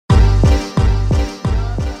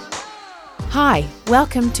Hi,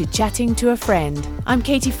 welcome to Chatting to a Friend. I'm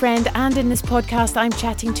Katie Friend, and in this podcast I'm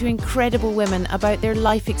chatting to incredible women about their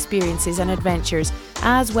life experiences and adventures,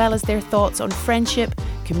 as well as their thoughts on friendship,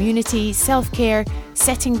 community, self-care,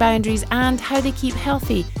 setting boundaries, and how they keep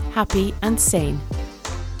healthy, happy and sane.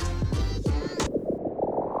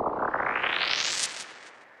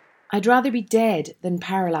 I'd rather be dead than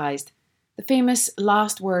paralysed. The famous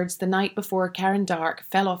last words the night before Karen Darke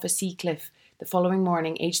fell off a sea cliff the following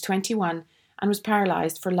morning, aged 21, and was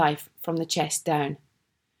paralysed for life from the chest down.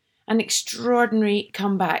 An extraordinary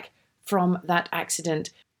comeback from that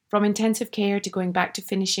accident, from intensive care to going back to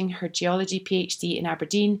finishing her geology PhD in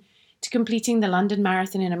Aberdeen, to completing the London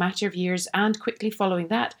Marathon in a matter of years, and quickly following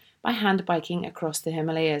that by hand biking across the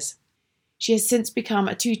Himalayas. She has since become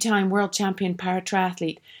a two-time world champion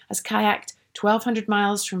para-triathlete, has kayaked 1,200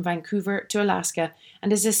 miles from Vancouver to Alaska,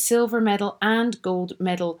 and is a silver medal and gold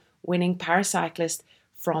medal winning paracyclist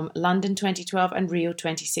from London 2012 and Rio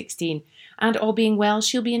 2016. And all being well,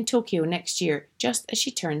 she'll be in Tokyo next year, just as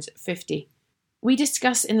she turns 50. We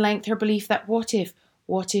discuss in length her belief that what if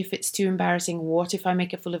it's too embarrassing, what if I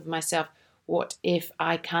make a fool of myself, what if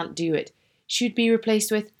I can't do it, should be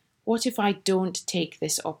replaced with what if I don't take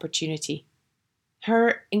this opportunity.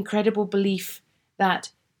 Her incredible belief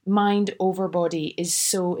that mind over body is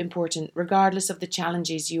so important, regardless of the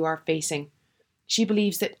challenges you are facing. She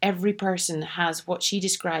believes that every person has what she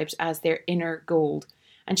describes as their inner gold,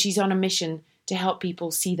 and she's on a mission to help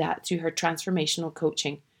people see that through her transformational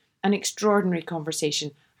coaching. An extraordinary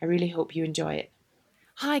conversation. I really hope you enjoy it.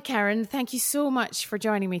 Hi, Karen. Thank you so much for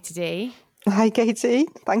joining me today. Hi, Katie.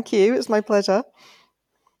 Thank you. It's my pleasure.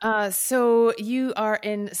 So you are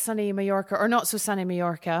in sunny Mallorca, or not so sunny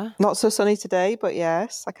Mallorca. Not so sunny today, but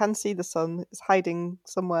yes, I can see the sun. It's hiding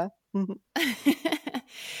somewhere.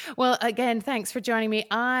 Well, again, thanks for joining me.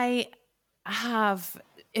 Anyone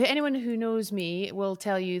who knows me will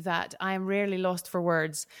tell you that I am rarely lost for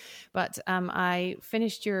words, but I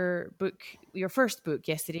finished your first book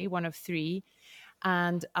yesterday, one of three,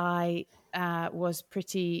 and I was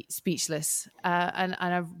pretty speechless. And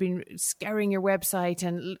I've been scouring your website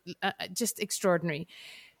and just extraordinary.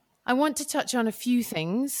 I want to touch on a few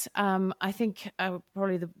things. I think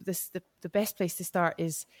probably the best place to start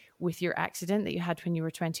is with your accident that you had when you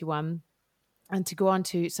were 21, and to go on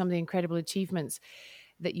to some of the incredible achievements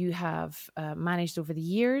that you have managed over the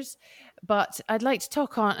years. But I'd like to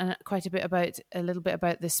talk on quite a little bit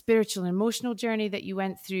about the spiritual and emotional journey that you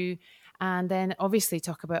went through, and then obviously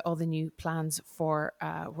talk about all the new plans for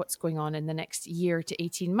what's going on in the next year to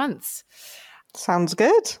 18 months. Sounds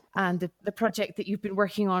good. And the project that you've been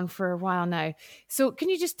working on for a while now. So can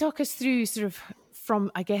you just talk us through sort of from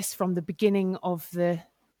the beginning of the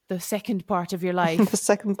second part of your life? The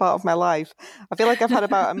second part of my life. I feel like I've had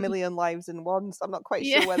about a million lives in one, so I'm not quite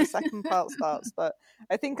sure where the second part starts, but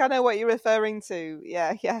I think I know what you're referring to.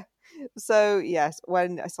 Yeah. So yes,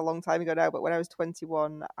 it's a long time ago now, but when I was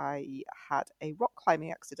 21, I had a rock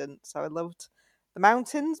climbing accident. So I loved the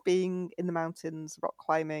mountains, being in the mountains, rock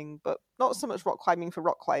climbing, but not so much rock climbing for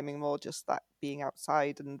rock climbing, more just that being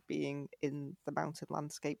outside and being in the mountain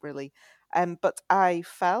landscape, really. But I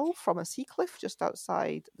fell from a sea cliff just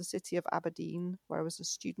outside the city of Aberdeen, where I was a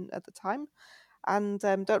student at the time, and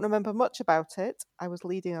don't remember much about it. I was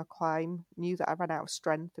leading a climb, knew that I ran out of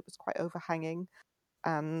strength. It was quite overhanging,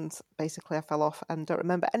 and basically I fell off and don't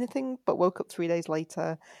remember anything, but woke up 3 days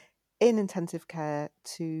later in intensive care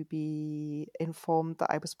to be informed that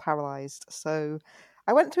I was paralysed. So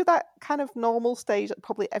I went through that kind of normal stage that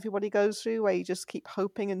probably everybody goes through, where you just keep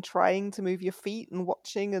hoping and trying to move your feet and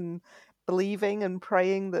watching and believing and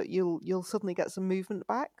praying that you'll suddenly get some movement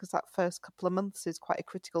back, because that first couple of months is quite a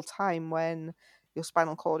critical time when your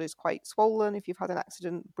spinal cord is quite swollen if you've had an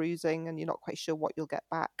accident, bruising, and you're not quite sure what you'll get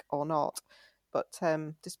back or not. But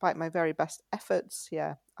despite my very best efforts,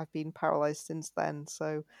 I've been paralysed since then.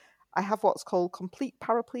 So I have what's called complete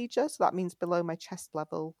paraplegia. So that means below my chest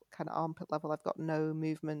level, kind of armpit level, I've got no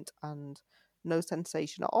movement and no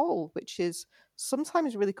sensation at all, which is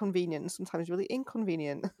sometimes really convenient and sometimes really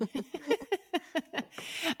inconvenient.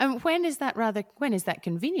 When is that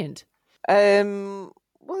convenient?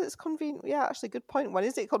 Well, it's convenient. Yeah, actually, good point. When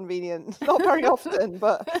is it convenient? Not very often,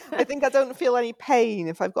 but I think I don't feel any pain.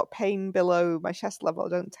 If I've got pain below my chest level, I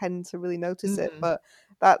don't tend to really notice it. But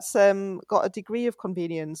that's got a degree of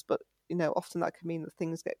convenience. But often that can mean that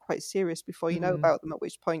things get quite serious before you know about them. At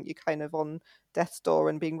which point you're kind of on death's door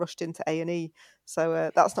and being rushed into A&E.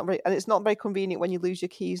 So that's not very, and it's not very convenient when you lose your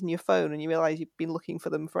keys and your phone and you realise you've been looking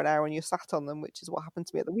for them for an hour and you sat on them, which is what happened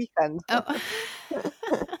to me at the weekend.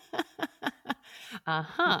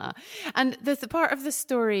 Oh. And there's a part of the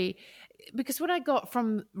story, because what I got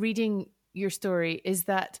from reading your story is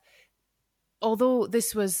that although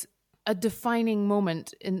this was a defining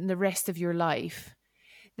moment in the rest of your life,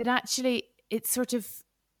 that actually it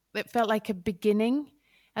felt like a beginning.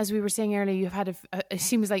 As we were saying earlier, it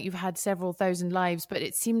seems like you've had several thousand lives, but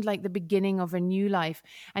it seemed like the beginning of a new life.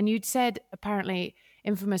 And you'd said, apparently,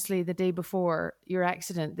 infamously, the day before your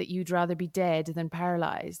accident, that you'd rather be dead than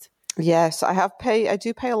paralyzed. Yes, I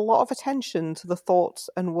do pay a lot of attention to the thoughts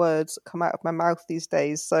and words that come out of my mouth these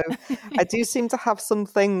days. So I do seem to have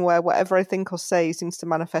something where whatever I think or say seems to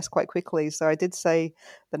manifest quite quickly. So I did say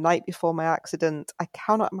the night before my accident, I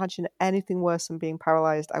cannot imagine anything worse than being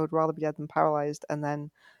paralyzed. I would rather be dead than paralyzed. And then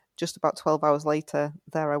just about 12 hours later,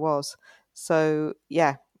 there I was. So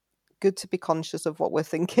yeah, good to be conscious of what we're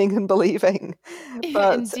thinking and believing.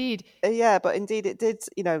 But Indeed. but indeed it did,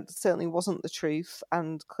 certainly wasn't the truth.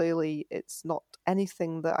 And clearly it's not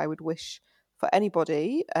anything that I would wish for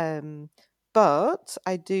anybody. But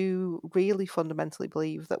I do really fundamentally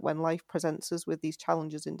believe that when life presents us with these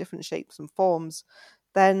challenges in different shapes and forms,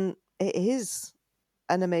 then it is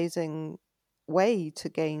an amazing way to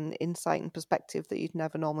gain insight and perspective that you'd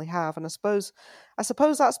never normally have. And I suppose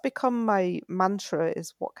that's become my mantra,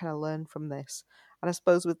 is what can I learn from this? And I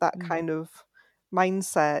suppose with that kind of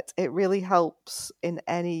mindset, it really helps in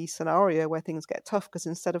any scenario where things get tough, because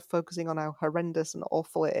instead of focusing on how horrendous and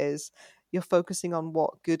awful it is, you're focusing on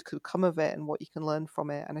what good could come of it and what you can learn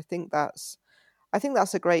from it. And I think that's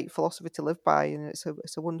a great philosophy to live by, and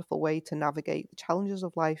it's a wonderful way to navigate the challenges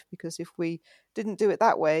of life. Because if we didn't do it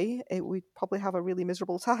that way, we'd probably have a really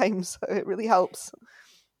miserable time. So it really helps.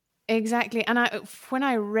 Exactly. And when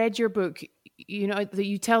I read your book, that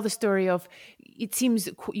you tell the story of, it seems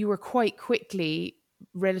you were quite quickly,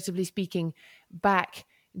 relatively speaking, back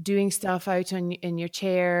doing stuff out in your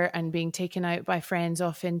chair and being taken out by friends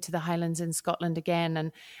off into the Highlands in Scotland again,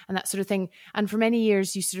 and that sort of thing. And for many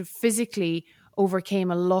years, you sort of physically overcame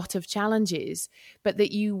a lot of challenges, but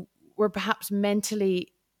that you were perhaps mentally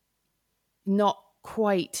not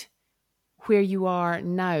quite where you are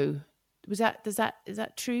now. Is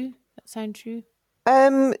that true? That sound true?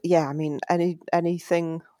 Yeah, I mean,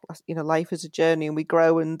 anything, life is a journey and we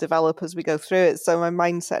grow and develop as we go through it. So my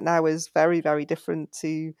mindset now is very, very different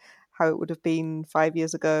to how it would have been 5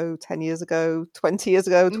 years ago, 10 years ago, 20 years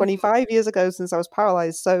ago, 25 years ago, since I was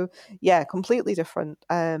paralyzed. So yeah, completely different.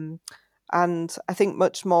 And I think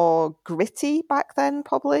much more gritty back then,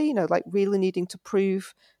 probably, like really needing to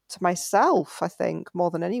prove to myself, I think,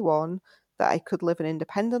 more than anyone, that I could live an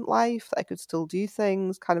independent life, that I could still do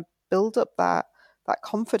things, kind of build up that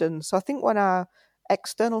confidence. So I think when our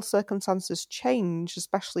external circumstances change,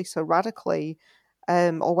 especially so radically,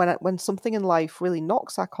 or when something in life really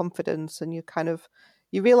knocks our confidence, and you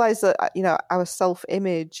realize that our self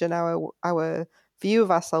image and our view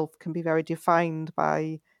of ourselves can be very defined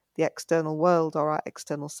by the external world or our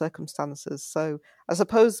external circumstances. So I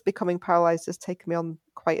suppose becoming paralyzed has taken me on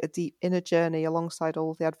quite a deep inner journey, alongside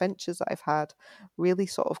all the adventures that I've had, really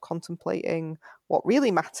sort of contemplating what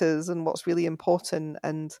really matters and what's really important,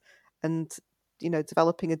 and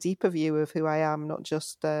developing a deeper view of who I am, not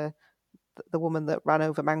just the woman that ran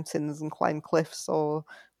over mountains and climbed cliffs, or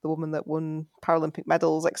the woman that won Paralympic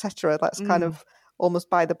medals, etc. That's kind of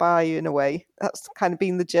almost by the by in a way. That's kind of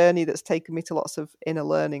been the journey that's taken me to lots of inner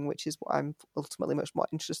learning, which is what I'm ultimately much more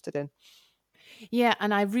interested in. Yeah,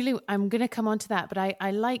 and I'm going to come on to that, but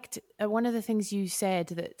I liked one of the things you said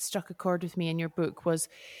that struck a chord with me in your book was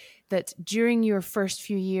that during your first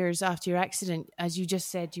few years after your accident, as you just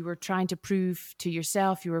said, you were trying to prove to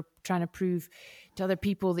yourself, you were trying to prove to other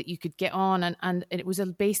people that you could get on, and it was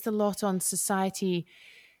based a lot on society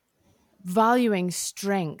valuing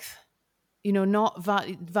strength. Not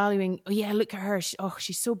valuing, oh yeah, look at her.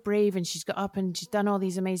 She's so brave, and she's got up and she's done all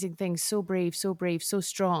these amazing things. So brave, so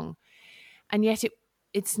strong. And yet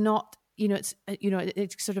it's not,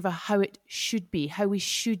 it's sort of how it should be, how we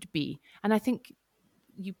should be. And I think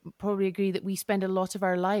you probably agree that we spend a lot of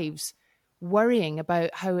our lives worrying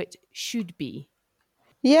about how it should be.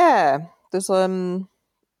 Yeah, there's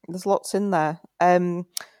lots in there.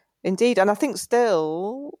 Indeed. And I think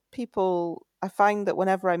still I find that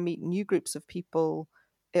whenever I meet new groups of people,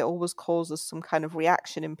 it always causes some kind of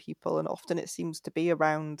reaction in people. And often it seems to be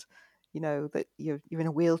around, that you're in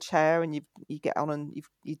a wheelchair and you get on and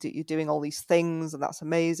you're doing all these things, and that's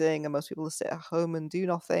amazing. And most people sit at home and do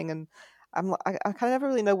nothing. And I kind of never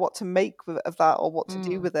really know what to make of that, or what to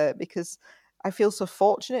do with it, because I feel so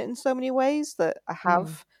fortunate in so many ways that I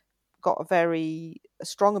have got a very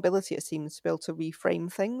strong ability, it seems, to be able to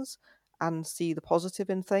reframe things and see the positive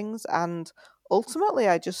in things. And ultimately,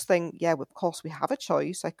 I just think, yeah, of course, we have a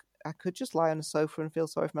choice. I could just lie on a sofa and feel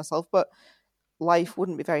sorry for myself, but life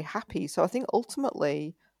wouldn't be very happy. So I think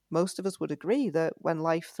ultimately most of us would agree that when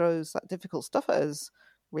life throws that difficult stuff at us,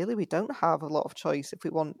 really we don't have a lot of choice if we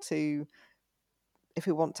want to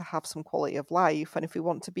have some quality of life, and if we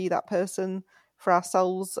want to be that person for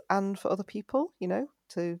ourselves and for other people,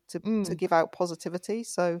 to give out positivity.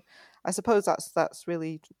 So I suppose that's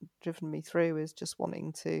really driven me through, is just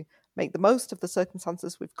wanting to make the most of the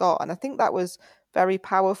circumstances we've got. And I think that was very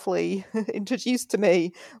powerfully introduced to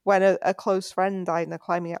me when a close friend died in a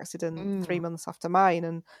climbing accident 3 months after mine.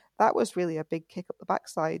 And that was really a big kick up the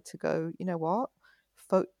backside to go, you know what?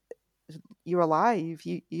 You're alive,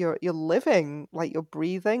 you're living, like, you're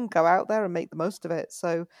breathing, go out there and make the most of it.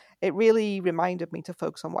 So it really reminded me to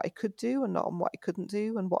focus on what I could do and not on what I couldn't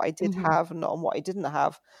do, and what I did have and not on what I didn't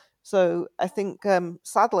have. So I think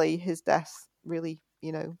sadly his death really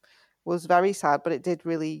was very sad, but it did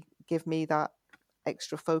really give me that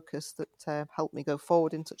extra focus that helped me go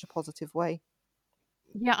forward in such a positive way.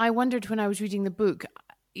 Yeah, I wondered when I was reading the book,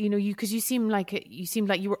 because you seemed like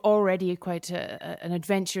you were already quite an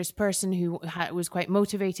adventurous person who was quite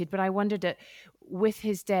motivated. But I wondered that with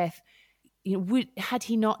his death, had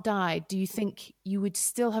he not died, do you think you would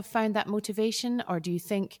still have found that motivation, or do you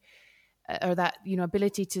think, or that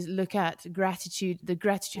ability to look at the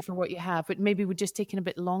gratitude for what you have, but maybe would just taken a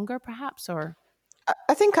bit longer, perhaps, or?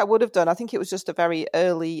 I think I would have done. I think it was just a very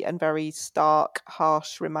early and very stark,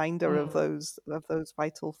 harsh reminder of those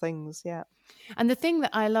vital things. Yeah. And the thing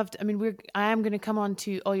that I loved, I mean, I am going to come on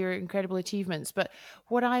to all your incredible achievements, but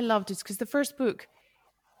what I loved is because the first book,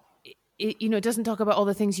 it doesn't talk about all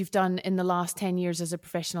the things you've done in the last 10 years as a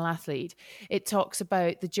professional athlete. It talks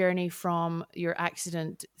about the journey from your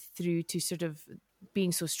accident through to sort of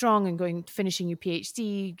being so strong and finishing your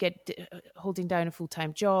PhD, holding down a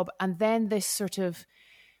full-time job, and then this sort of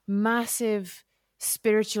massive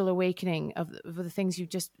spiritual awakening of the things you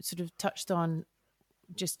just sort of touched on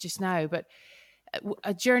just now, but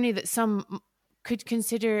a journey that some could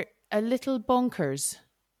consider a little bonkers.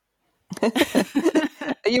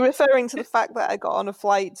 Are you referring to the fact that I got on a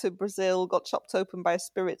flight to Brazil, got chopped open by a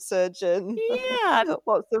spirit surgeon? Yeah.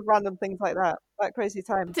 Lots of random things like that. That crazy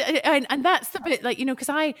time. And that's the bit, because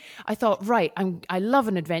I thought, right, I love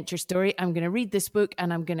an adventure story. I'm going to read this book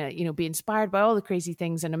and I'm going to, be inspired by all the crazy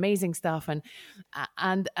things and amazing stuff.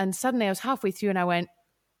 And suddenly I was halfway through and I went,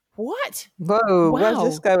 what? Whoa, wow. Where's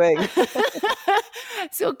this going?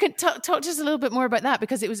 So talk to us a little bit more about that,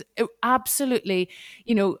 because it was absolutely,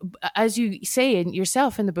 as you say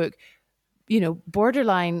yourself in the book,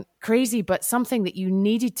 borderline crazy, but something that you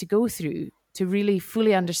needed to go through to really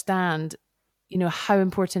fully understand, how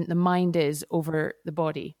important the mind is over the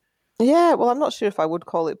body. Yeah, well, I'm not sure if I would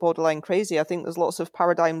call it borderline crazy. I think there's lots of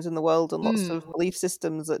paradigms in the world and lots of belief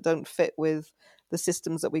systems that don't fit with the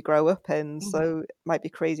systems that we grow up in. So it might be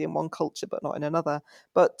crazy in one culture, but not in another.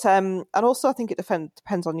 But and also I think it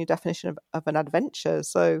depends on your definition of an adventure.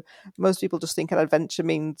 So most people just think an adventure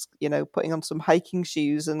means, putting on some hiking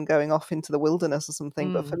shoes and going off into the wilderness or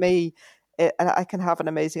something. But for me, I can have an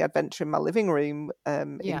amazing adventure in my living room,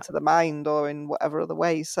 into the mind or in whatever other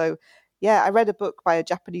way. So yeah, I read a book by a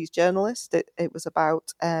Japanese journalist. It was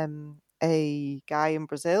about a guy in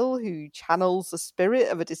Brazil who channels the spirit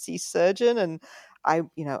of a deceased surgeon, and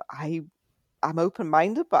I'm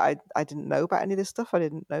open-minded, but I didn't know about any of this stuff. I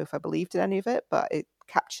didn't know if I believed in any of it, but it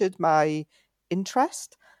captured my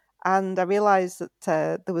interest, and I realized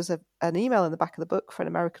that there was an email in the back of the book for an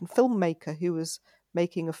American filmmaker who was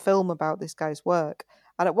making a film about this guy's work.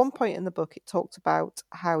 And at one point in the book, it talked about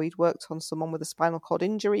how he'd worked on someone with a spinal cord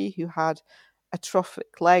injury who had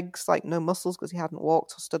atrophic legs, like no muscles because he hadn't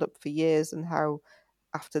walked or stood up for years, and how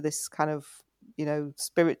after this kind of,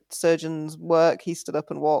 spirit surgeon's work, he stood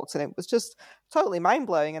up and walked, and it was just totally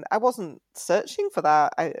mind-blowing. And I wasn't searching for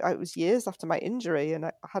that. It was years after my injury, and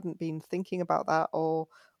I hadn't been thinking about that or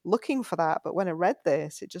looking for that. But when I read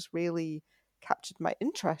this, it just really captured my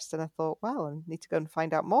interest, and I thought, well, I need to go and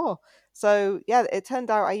find out more. So yeah, it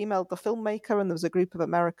turned out I emailed the filmmaker, and there was a group of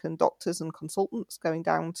American doctors and consultants going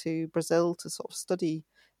down to Brazil to sort of study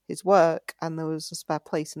his work, and there was a spare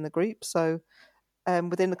place in the group. So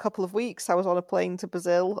within a couple of weeks, I was on a plane to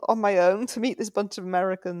Brazil on my own to meet this bunch of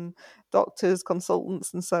American doctors,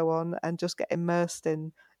 consultants, and so on, and just get immersed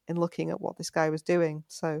in looking at what this guy was doing.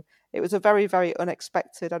 So it was a very, very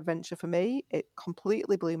unexpected adventure for me. It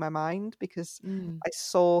completely blew my mind because I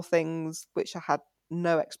saw things which I had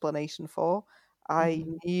no explanation for. I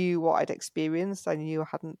knew what I'd experienced. I knew I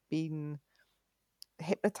hadn't been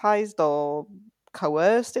hypnotized or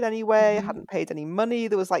coerced in any way. I hadn't paid any money.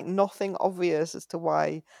 There was like nothing obvious as to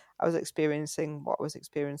why I was experiencing what I was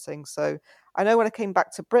experiencing. So I know when I came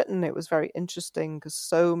back to Britain, it was very interesting because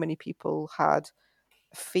so many people had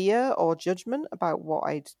fear or judgment about what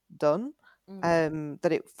I'd done,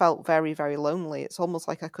 that it felt very, very lonely. It's almost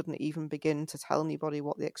like I couldn't even begin to tell anybody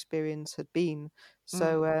what the experience had been.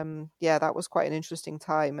 So yeah, that was quite an interesting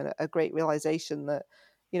time and a great realization that,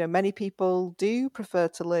 many people do prefer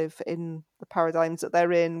to live in the paradigms that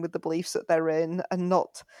they're in with the beliefs that they're in and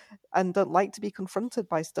don't like to be confronted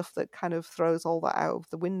by stuff that kind of throws all that out of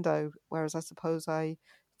the window. Whereas I suppose I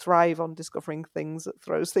thrive on discovering things that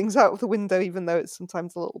throws things out of the window, even though it's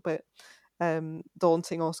sometimes a little bit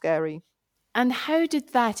daunting or scary. And how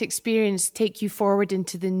did that experience take you forward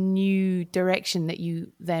into the new direction that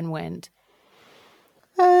you then went?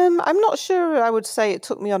 I'm not sure I would say it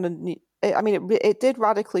took me on it did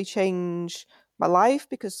radically change my life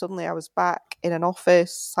because suddenly I was back in an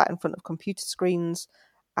office, sat in front of computer screens,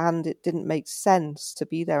 and it didn't make sense to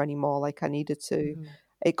be there anymore like I needed to. Mm-hmm.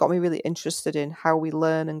 It got me really interested in how we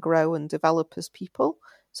learn and grow and develop as people.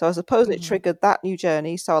 So I suppose it triggered that new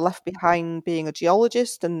journey. So I left behind being a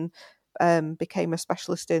geologist and became a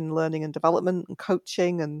specialist in learning and development and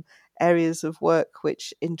coaching and areas of work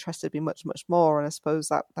which interested me much, much more. And I suppose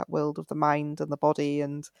that world of the mind and the body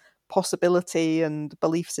and possibility and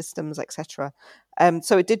belief systems, etc.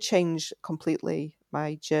 So it did change completely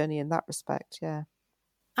my journey in that respect, yeah.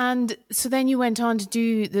 And so then you went on to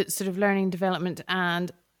do the sort of learning development, and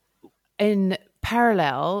in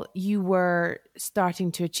parallel, you were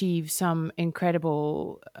starting to achieve some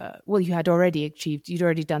incredible, you'd already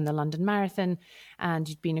done the London Marathon and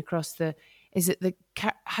you'd been across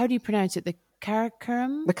how do you pronounce it? The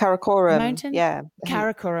Karakoram? The Karakoram mountain? Yeah.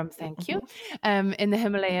 Karakoram, thank you. In the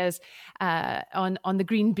Himalayas, on the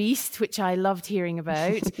Green Beast, which I loved hearing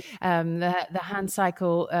about, the hand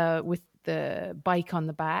cycle with the bike on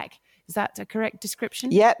the back. Is that a correct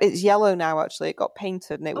description? Yep, it's yellow now, actually. It got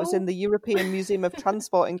painted and it was in the European Museum of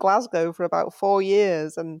Transport in Glasgow for about 4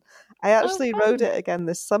 years. And I actually rode it again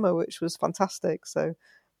this summer, which was fantastic. So it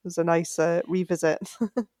was a nice revisit.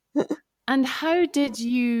 And how did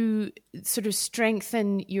you sort of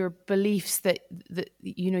strengthen your beliefs that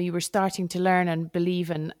you were starting to learn and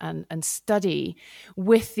believe and study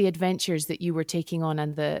with the adventures that you were taking on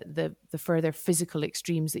and the further physical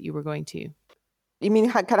extremes that you were going to? You mean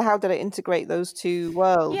how did I integrate those two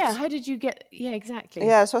worlds? Yeah, how did you get? Yeah, exactly.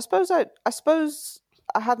 Yeah, so I suppose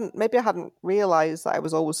I hadn't realized that I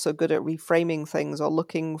was always so good at reframing things or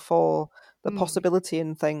looking for the possibility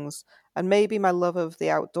in things. And maybe my love of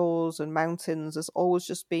the outdoors and mountains has always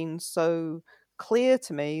just been so clear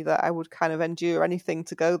to me that I would kind of endure anything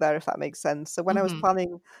to go there, if that makes sense. So when I was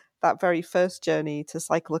planning that very first journey to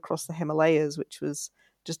cycle across the Himalayas, which was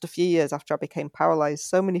just a few years after I became paralyzed,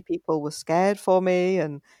 so many people were scared for me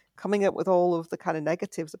and coming up with all of the kind of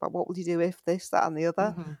negatives about what would you do if this, that, and the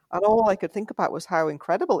other. And all I could think about was how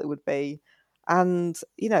incredible it would be. And,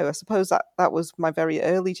 I suppose that was my very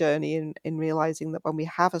early journey in realizing that when we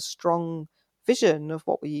have a strong vision of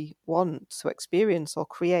what we want to experience or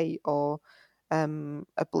create or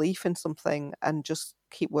a belief in something and just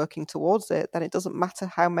keep working towards it, then it doesn't matter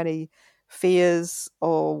how many fears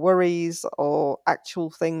or worries or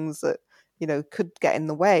actual things that could get in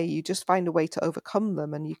the way. You just find a way to overcome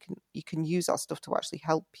them, and you can use that stuff to actually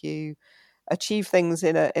help you achieve things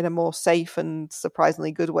in a more safe and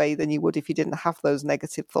surprisingly good way than you would if you didn't have those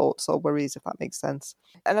negative thoughts or worries, if that makes sense.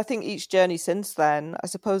 And I think each journey since then, I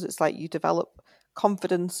suppose it's like you develop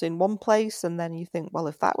confidence in one place and then you think, well,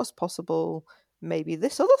 if that was possible, maybe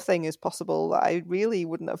this other thing is possible that I really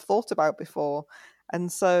wouldn't have thought about before.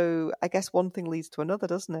 And so I guess one thing leads to another,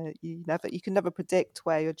 doesn't it? You can never predict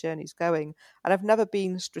where your journey's going. And I've never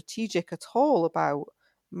been strategic at all about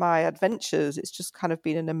my adventures. It's just kind of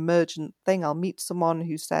been an emergent thing. I'll meet someone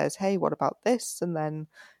who says, hey, what about this? And then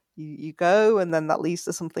you go, and then that leads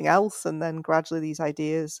to something else. And then gradually these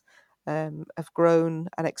ideas have grown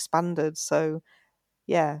and expanded. So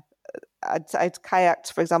yeah, I'd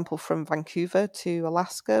kayaked, for example, from Vancouver to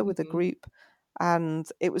Alaska with a group. And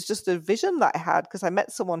it was just a vision that I had because I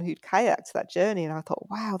met someone who'd kayaked that journey and I thought,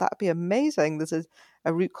 wow, that'd be amazing. There's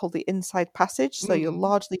a route called the Inside Passage. So you're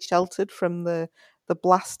largely sheltered from the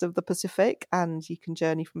blast of the Pacific and you can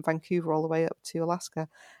journey from Vancouver all the way up to Alaska.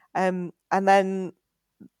 And then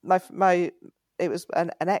it was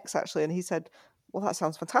an ex actually, and he said, well, that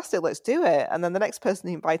sounds fantastic, let's do it. And then the next person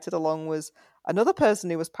he invited along was another person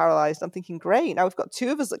who was paralyzed. I'm thinking, great, now we've got two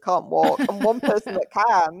of us that can't walk and one person that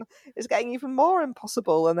can. It's getting even more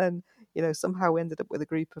impossible. And then somehow we ended up with a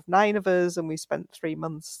group of 9 of us and we spent 3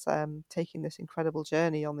 months taking this incredible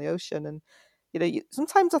journey on the ocean. And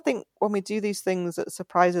sometimes I think when we do these things that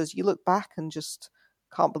surprise us, you look back and just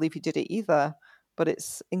can't believe you did it either. But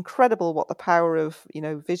it's incredible what the power of,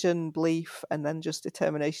 vision, belief, and then just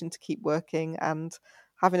determination to keep working, and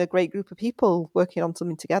having a great group of people working on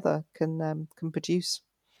something together can produce.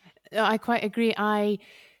 I quite agree. I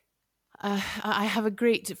have a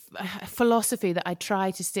great philosophy that I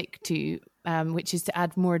try to stick to, which is to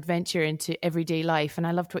add more adventure into everyday life. And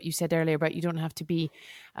I loved what you said earlier about you don't have to be,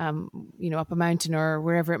 up a mountain or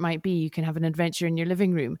wherever it might be. You can have an adventure in your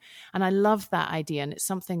living room. And I love that idea. And it's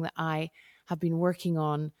something that I have been working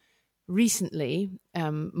on recently,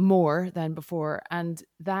 more than before. And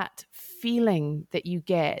that feeling that you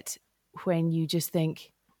get when you just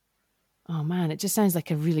think, oh man, it just sounds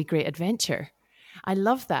like a really great adventure. I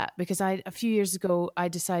love that because a few years ago, I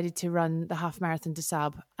decided to run the half marathon des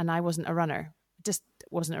Sables, and I wasn't a runner, just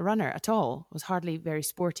wasn't a runner at all. I was hardly very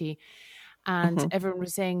sporty. And everyone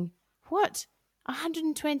was saying, what?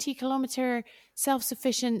 120-kilometer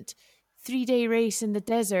self-sufficient 3-day race in the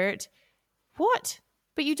desert? What?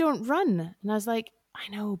 But you don't run. And I was like,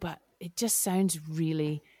 I know, but it just sounds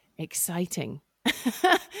really exciting.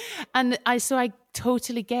 And I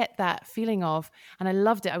totally get that feeling of, and I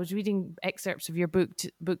loved it. I was reading excerpts of your book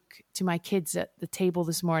to my kids at the table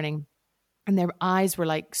this morning, and their eyes were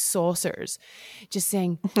like saucers, just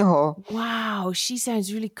saying, oh. Wow, she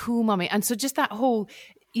sounds really cool, mommy. And so just that whole,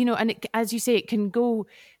 and as you say, it can go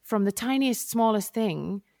from the tiniest, smallest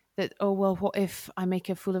thing that, oh, well, what if I make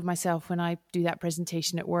a fool of myself when I do that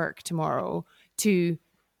presentation at work tomorrow, to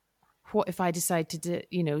what if I decide to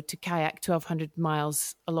kayak 1,200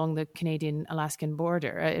 miles along the Canadian-Alaskan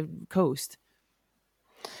border coast?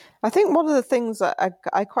 I think one of the things that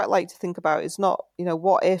I quite like to think about is not,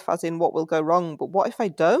 what if, as in what will go wrong, but what if I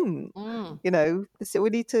don't? So we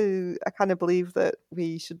need to, I kind of believe that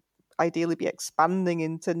we should ideally be expanding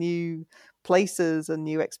into new places and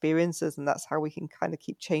new experiences, and that's how we can kind of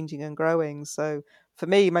keep changing and growing. So for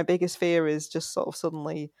me, my biggest fear is just sort of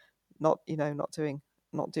suddenly not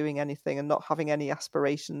doing anything and not having any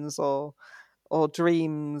aspirations or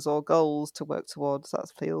dreams or goals to work towards. That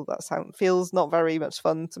feels not very much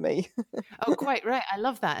fun to me. Oh, quite right. I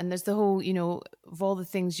love that. And there's the whole, of all the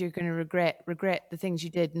things you're going to regret the things you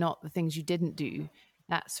did, not the things you didn't do.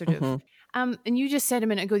 That sort of. And you just said a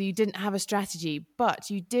minute ago that you didn't have a strategy, but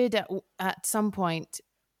you did at some point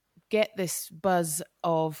get this buzz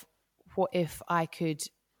of, what if I could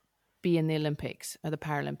be in the Olympics or the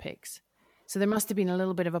Paralympics? So there must have been a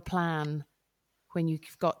little bit of a plan when you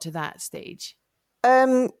got to that stage.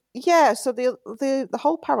 Yeah, so the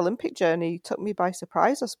whole Paralympic journey took me by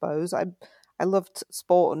surprise, I suppose. I loved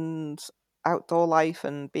sport and outdoor life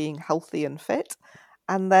and being healthy and fit.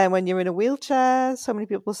 And then when you're in a wheelchair, so many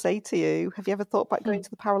people say to you, have you ever thought about going to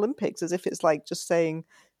the Paralympics? As if it's like just saying,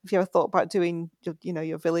 have you ever thought about doing,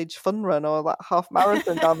 your village fun run or that half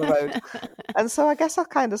marathon down the road? And so I guess I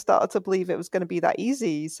kind of started to believe it was going to be that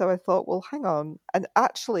easy. So I thought, well, hang on. And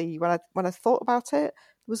actually, when I thought about it,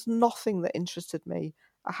 there was nothing that interested me.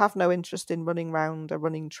 I have no interest in running around a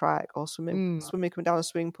running track or swimming coming down a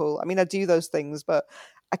swimming pool. I mean, I do those things, but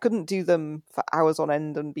I couldn't do them for hours on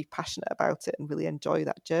end and be passionate about it and really enjoy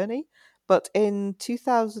that journey. But in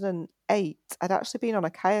 2008, I'd actually been on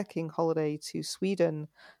a kayaking holiday to Sweden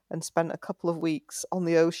and spent a couple of weeks on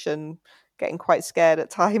the ocean, getting quite scared at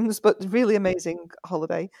times, but really amazing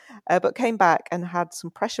holiday. But came back and had some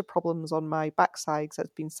pressure problems on my backside because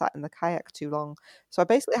I'd been sat in the kayak too long. So I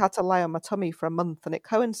basically had to lie on my tummy for a month, and it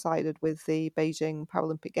coincided with the Beijing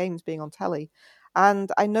Paralympic Games being on telly.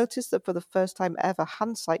 And I noticed that for the first time ever,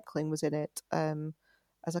 hand cycling was in it,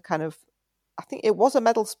 as a kind of, I think it was a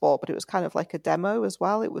medal sport, but it was kind of like a demo as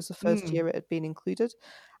well. It was the first year it had been included.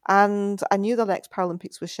 And I knew the next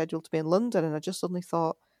Paralympics was scheduled to be in London, and I just suddenly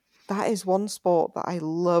thought, that is one sport that I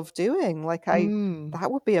love doing.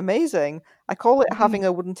 That would be amazing. I call it having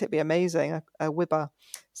a wouldn't it be amazing, a WIBA.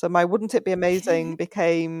 So my wouldn't it be amazing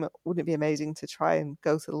became, wouldn't it be amazing to try and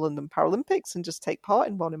go to the London Paralympics and just take part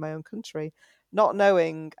in one in my own country, not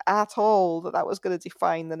knowing at all that was going to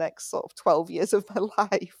define the next sort of 12 years of my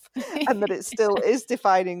life, and that it still is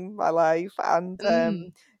defining my life. And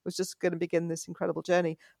it was just going to begin this incredible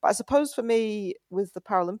journey. But I suppose for me, with the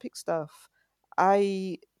Paralympic stuff,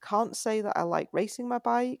 I can't say that I like racing my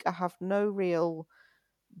bike. I have no real,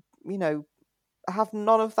 I have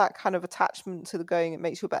none of that kind of attachment to the going, it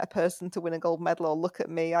makes you a better person to win a gold medal, or look at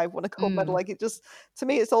me, I won a gold medal. Like, it just, to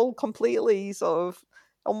me, it's all completely sort of,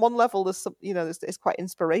 on one level, there's some, it's quite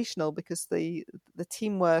inspirational because the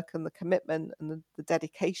teamwork and the commitment and the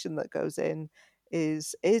dedication that goes in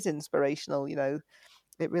is inspirational.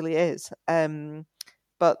 It really is.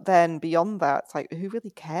 But then beyond that, it's like, who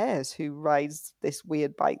really cares who rides this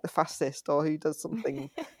weird bike the fastest or who does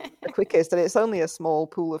something the quickest? And it's only a small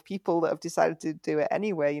pool of people that have decided to do it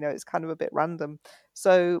anyway. It's kind of a bit random.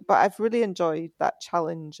 So, but I've really enjoyed that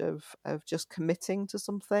challenge of just committing to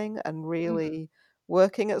something and really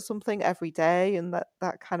working at something every day, and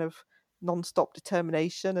that kind of non-stop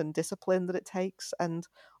determination and discipline that it takes, and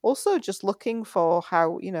also just looking for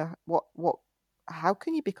how, what how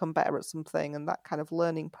can you become better at something, and that kind of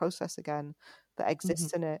learning process again that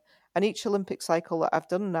exists in it. And each Olympic cycle that I've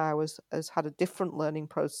done now has had a different learning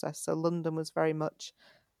process. So London was very much,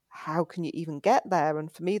 how can you even get there?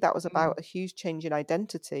 And for me, that was about a huge change in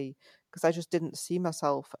identity, because I just didn't see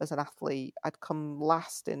myself as an athlete. I'd come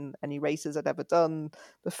last in any races I'd ever done.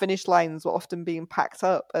 The finish lines were often being packed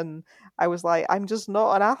up, and I was like, I'm just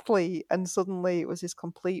not an athlete. And suddenly it was this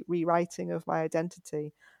complete rewriting of my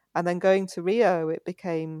identity. And then going to Rio, it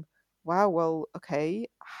became, wow, well, okay,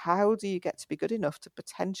 how do you get to be good enough to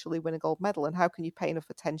potentially win a gold medal? And how can you pay enough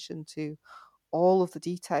attention to all of the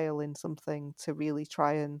detail in something to really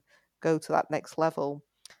try and go to that next level?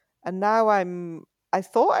 And now I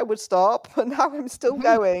thought I would stop, but now I'm still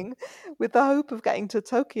going with the hope of getting to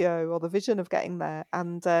Tokyo, or the vision of getting there.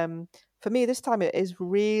 And for me, this time it is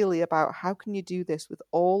really about, how can you do this with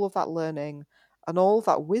all of that learning and all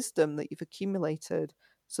that wisdom that you've accumulated,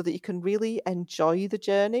 so that you can really enjoy the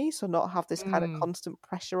journey, so not have this kind of constant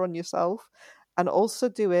pressure on yourself, and also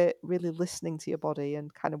do it really listening to your body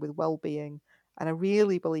and kind of with well-being. And I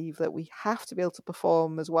really believe that we have to be able to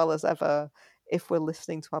perform as well as ever if we're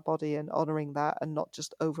listening to our body and honoring that, and not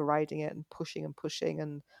just overriding it and pushing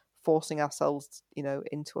and forcing ourselves,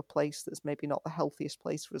 into a place that's maybe not the healthiest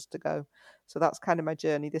place for us to go. So that's kind of my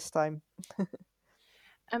journey this time.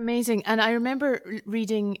 Amazing. And I remember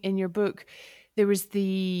reading in your book, there was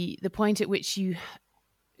the point at which you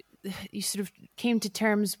sort of came to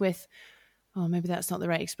terms with, oh, maybe that's not the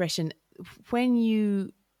right expression, when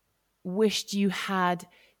you wished you had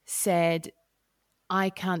said,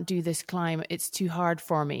 I can't do this climb, it's too hard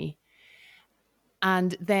for me.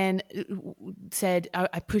 And then said,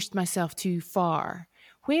 I pushed myself too far.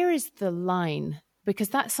 Where is the line? Because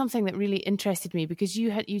that's something that really interested me, because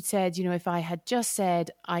you'd said, if I had just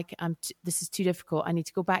said, this is too difficult, I need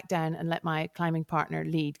to go back down and let my climbing partner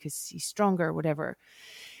lead because he's stronger or whatever.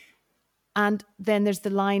 And then there's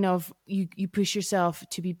the line of you push yourself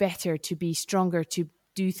to be better, to be stronger, to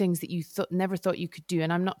do things that you never thought you could do.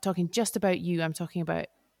 And I'm not talking just about you, I'm talking about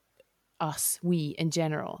us, we in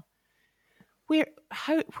general.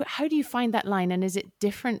 How do you find that line, and is it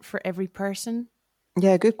different for every person?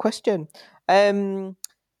 Yeah, good question.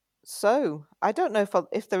 So I don't know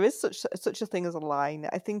if there is such a thing as a line.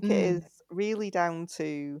 I think it is really down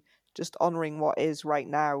to just honoring what is right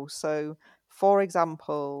now. So, for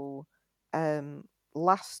example,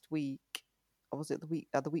 last week, or was it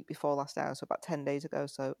the week before last now? So about 10 days ago.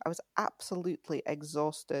 So I was absolutely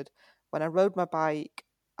exhausted when I rode my bike.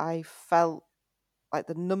 I felt like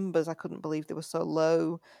the numbers, I couldn't believe they were so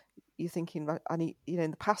low. You're thinking, I need, in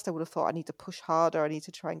the past I would have thought I need to push harder, I need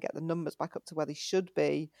to try and get the numbers back up to where they should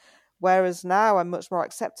be. Whereas now I'm much more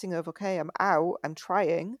accepting of, okay, I'm out, I'm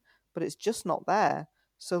trying, but it's just not there.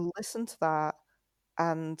 So listen to that.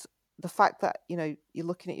 And the fact that, you're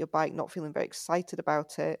looking at your bike, not feeling very excited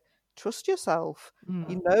about it, trust yourself.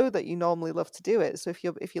 You know that you normally love to do it. So if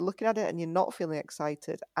you're looking at it and you're not feeling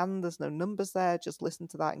excited and there's no numbers there, just listen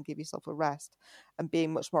to that and give yourself a rest, and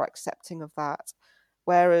being much more accepting of that.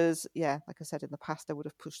 Whereas, yeah, like I said, in the past I would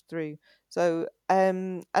have pushed through. So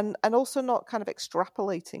and also not kind of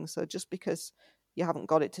extrapolating. So just because you haven't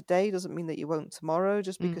got it today doesn't mean that you won't tomorrow.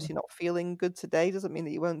 Just because you're not feeling good today doesn't mean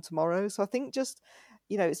that you won't tomorrow. So I think just,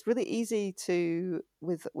 it's really easy to,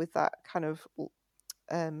 with that kind of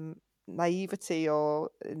naivety, or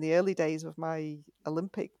in the early days of my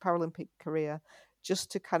Paralympic career,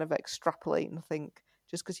 just to kind of extrapolate and think,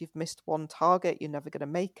 just because you've missed one target, you're never going to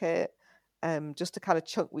make it. Just to kind of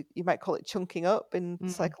you might call it chunking up in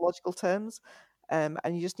psychological terms. And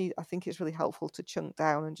you just I think it's really helpful to chunk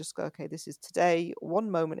down and just go, okay, this is today, one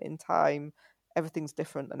moment in time, everything's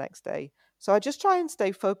different the next day. So I just try and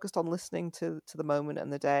stay focused on listening to the moment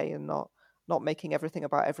and the day, and not making everything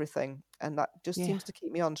about everything. And that just seems to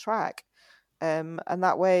keep me on track. And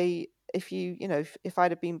that way, if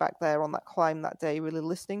I'd have been back there on that climb that day, really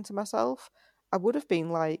listening to myself, I would have been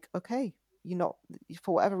like, okay, you're not,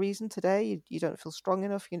 for whatever reason today, you don't feel strong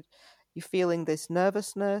enough, you're feeling this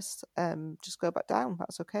nervousness, just go back down.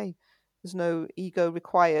 That's okay. There's no ego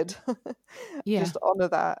required. Just honor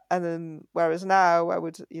that. And then, whereas now I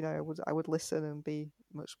would listen and be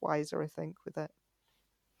much wiser, I think, with it.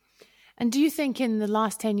 And do you think in the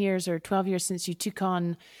last 10 years or 12 years since you took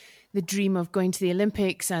on the dream of going to the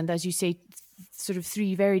Olympics and, as you say, sort of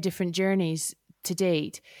 3 very different journeys to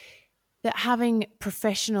date, that having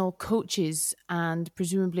professional coaches and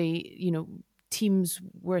presumably, teams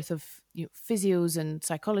worth of physios and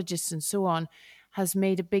psychologists and so on has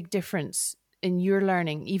made a big difference in your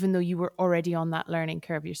learning, even though you were already on that learning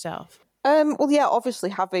curve yourself? Well, yeah,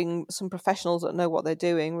 obviously having some professionals that know what they're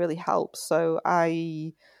doing really helps. So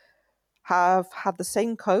I have had the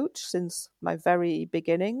same coach since my very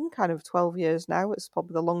beginning, kind of 12 years now. It's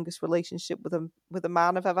probably the longest relationship with a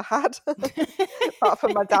man I've ever had, apart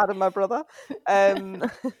from my dad and my brother. And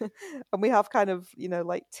we have kind of,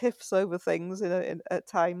 like tiffs over things at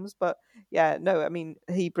times. But yeah, no, I mean,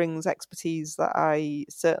 he brings expertise that I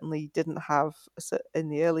certainly didn't have in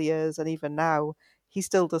the early years. And even now, he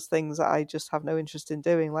still does things that I just have no interest in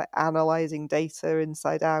doing, like analyzing data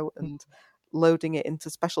inside out and loading it into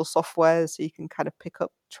special software so you can kind of pick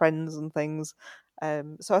up trends and things.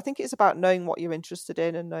 So I think it's about knowing what you're interested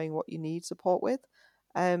in and knowing what you need support with.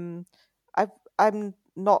 I'm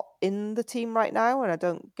not in the team right now and I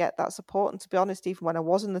don't get that support. And to be honest, even when I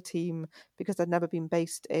was in the team, because I'd never been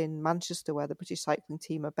based in Manchester where the British cycling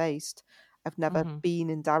team are based, I've never been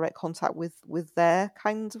in direct contact with their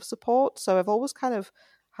kinds of support. So I've always kind of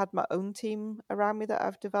had my own team around me that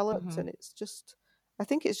I've developed. And I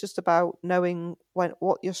think it's just about knowing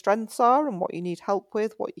what your strengths are and what you need help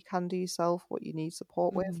with, what you can do yourself, what you need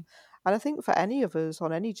support with. And I think for any of us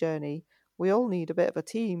on any journey, we all need a bit of a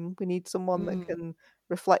team. We need someone that can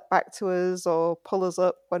reflect back to us or pull us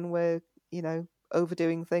up when we're,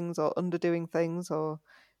 overdoing things or underdoing things, or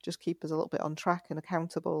just keep us a little bit on track and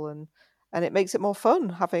accountable. And it makes it more fun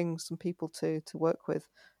having some people to work with.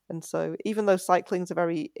 And so even though cycling's a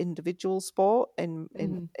very individual sport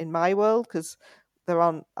in my world, because there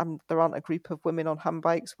aren't a group of women on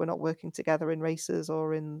handbikes. We're not working together in races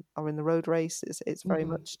or in the road race. It's very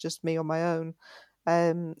much just me on my own.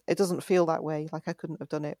 It doesn't feel that way. Like I couldn't have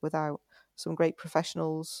done it without some great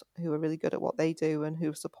professionals who are really good at what they do and who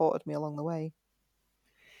have supported me along the way.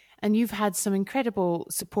 And you've had some incredible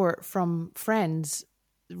support from friends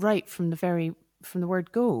right from the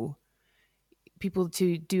word go. People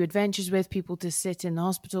to do adventures with, people to sit in the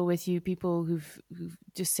hospital with you, people who've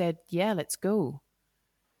just said, yeah, let's go.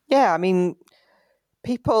 Yeah, I mean,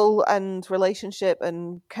 people and relationship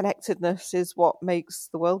and connectedness is what makes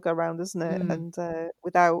the world go round, isn't it? And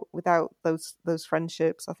without those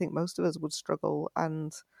friendships, I think most of us would struggle.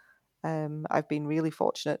 And I've been really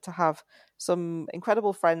fortunate to have some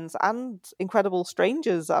incredible friends and incredible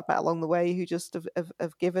strangers that I've met along the way who just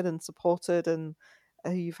have given and supported, and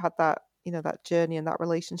who you've had that that journey and that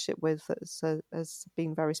relationship with has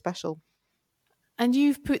been very special. And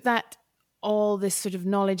you've put that all this sort of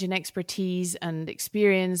knowledge and expertise and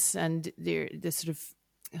experience and the sort of,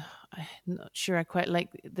 I'm not sure I quite like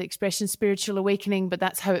the expression spiritual awakening, but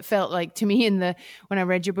that's how it felt like to me when I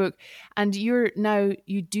read your book. And you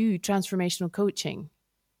do transformational coaching.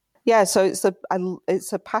 Yeah, so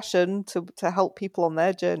it's a passion to help people on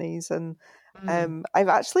their journeys, and I've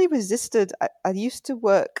actually resisted. I used to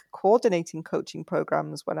work coordinating coaching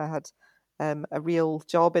programs when I had a real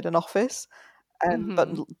job in an office,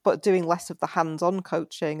 but doing less of the hands-on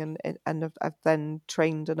coaching, and I've then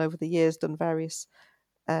trained and over the years done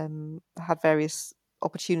had various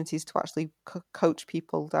opportunities to actually coach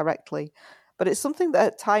people directly. But it's something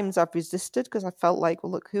that at times I've resisted because I felt like,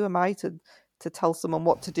 well, look, who am I to tell someone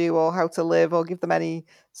what to do or how to live or give them any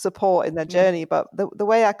support in their journey? But the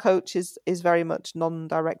way I coach is very much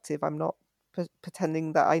non-directive. I'm not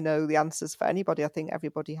pretending that I know the answers for anybody. I think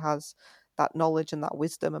everybody has that knowledge and that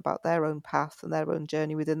wisdom about their own path and their own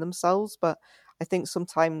journey within themselves. But I think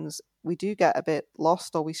sometimes we do get a bit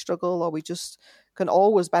lost, or we struggle, or we just can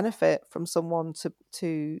always benefit from someone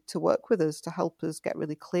to work with us, to help us get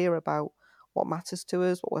really clear about what matters to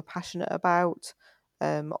us, what we're passionate about,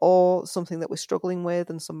 or something that we're struggling with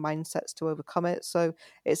and some mindsets to overcome it. So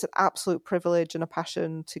it's an absolute privilege and a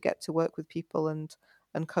passion to get to work with people and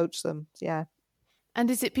coach them. Yeah. And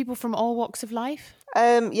is it people from all walks of life?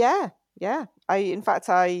 Yeah.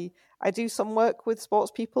 I do some work with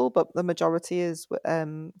sports people, but the majority is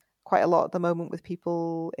quite a lot at the moment with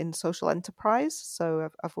people in social enterprise. So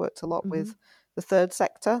I've worked a lot with the third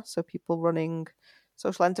sector, so people running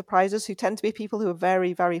social enterprises who tend to be people who are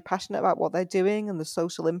very, very passionate about what they're doing and the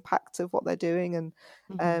social impact of what they're doing, and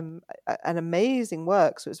an amazing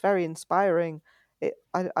work. So it's very inspiring.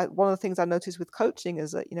 One of the things I noticed with coaching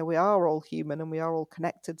is that, we are all human and we are all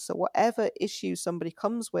connected. So whatever issue somebody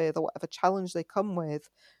comes with or whatever challenge they come with,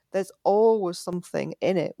 there's always something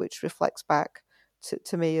in it which reflects back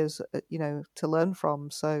to me as, to learn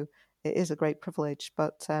from. So it is a great privilege.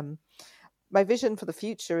 But my vision for the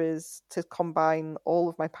future is to combine all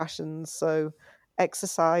of my passions, so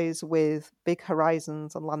exercise with big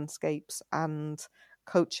horizons and landscapes, and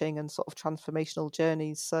coaching and sort of transformational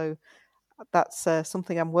journeys. So that's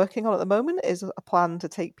something I'm working on at the moment, is a plan to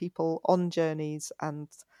take people on journeys, and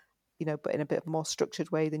but in a bit of a more structured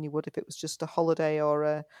way than you would if it was just a holiday or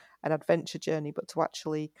an adventure journey, but to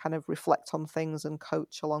actually kind of reflect on things and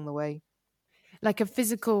coach along the way. Like a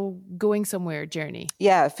physical going somewhere journey?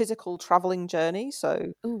 Yeah, a physical traveling journey.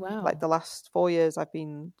 So Oh, wow. like the last 4 years, I've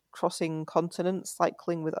been crossing continents,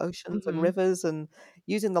 cycling with oceans and rivers, and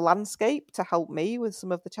using the landscape to help me with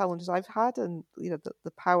some of the challenges I've had. And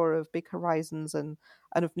the power of big horizons and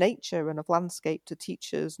of nature and of landscape to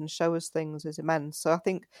teach us and show us things is immense. So I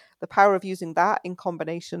think the power of using that in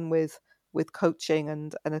combination with coaching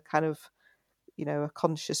and a kind of a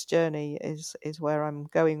conscious journey is where I'm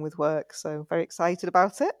going with work. So very excited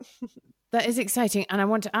about it. That is exciting. And I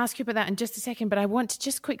want to ask you about that in just a second, but I want to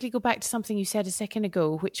just quickly go back to something you said a second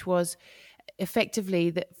ago, which was effectively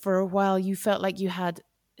that for a while you felt like you had,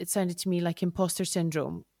 it sounded to me like imposter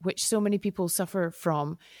syndrome, which so many people suffer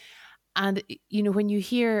from. And, when you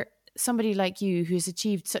hear somebody like you who's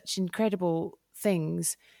achieved such incredible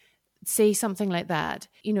things say something like that,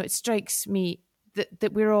 it strikes me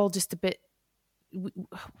that we're all just a bit,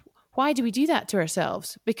 why do we do that to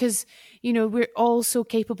ourselves? Because, we're all so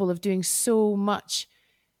capable of doing so much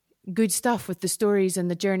good stuff with the stories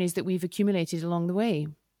and the journeys that we've accumulated along the way.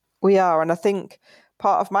 We are. And I think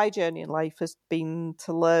part of my journey in life has been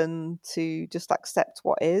to learn to just accept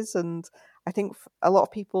what is. And I think a lot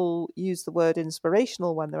of people use the word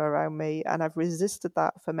inspirational when they're around me, and I've resisted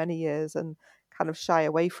that for many years and kind of shy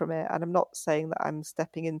away from it. And I'm not saying that I'm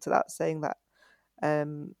stepping into that, saying that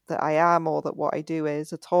that I am or that what I do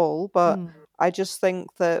is at all, but I just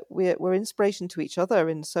think that we're inspiration to each other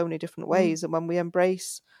in so many different ways, and when we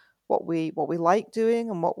embrace what we like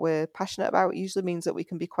doing and what we're passionate about, it usually means that we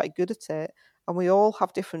can be quite good at it, and we all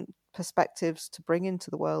have different perspectives to bring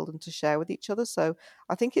into the world and to share with each other. So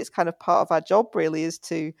I think it's kind of part of our job really, is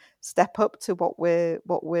to step up to what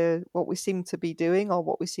we seem to be doing, or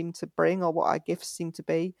what we seem to bring, or what our gifts seem to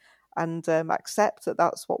be, and accept that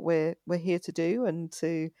that's what we're here to do, and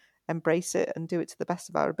to embrace it and do it to the best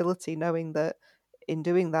of our ability, knowing that in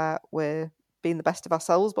doing that we're being the best of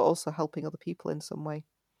ourselves, but also helping other people in some way.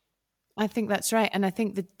 I think that's right. And I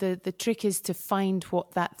think that the trick is to find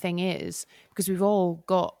what that thing is, because we've all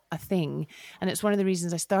got a thing. And it's one of the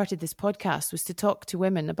reasons I started this podcast, was to talk to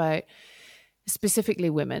women about, specifically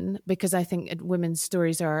women, because I think women's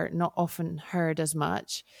stories are not often heard as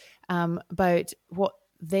much, about what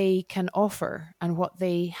they can offer and what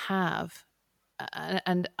they have.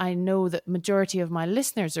 And I know that majority of my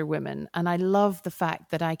listeners are women, and I love the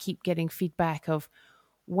fact that I keep getting feedback of,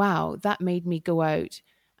 wow, that made me go out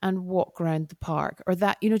and walk around the park, or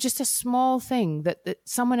that, just a small thing that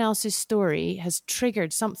someone else's story has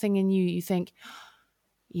triggered something in you. You think,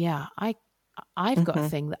 yeah, I've got a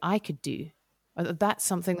thing that I could do. That's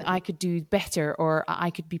something that I could do better, or I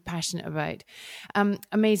could be passionate about.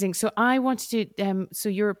 Amazing. So I wanted to, so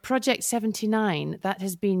your Project 79, that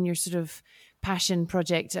has been your sort of passion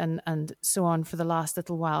project and so on for the last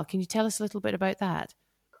little while. Can you tell us a little bit about that?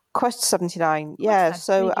 Quest 79. Yeah.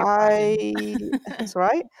 So that's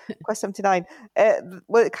right. Quest 79.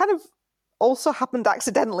 Well, it kind of also happened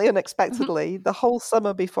accidentally, unexpectedly. The whole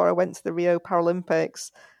summer before I went to the Rio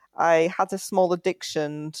Paralympics, I had a small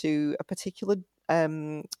addiction to a particular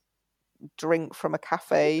drink from a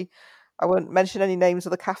cafe. I won't mention any names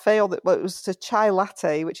of the cafe, it was a chai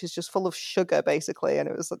latte, which is just full of sugar, basically, and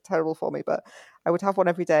it was terrible for me. But I would have one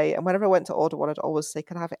every day, and whenever I went to order one, I'd always say,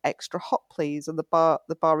 "Can I have it extra hot, please?" And the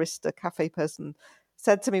barista cafe person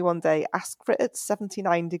said to me one day, "Ask for it at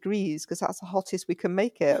 79 degrees, because that's the hottest we can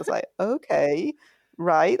make it." I was like, okay,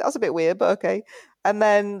 right, that's a bit weird, but okay. And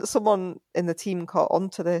then someone in the team caught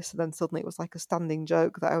onto this, and then suddenly it was like a standing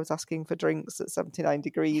joke that I was asking for drinks at 79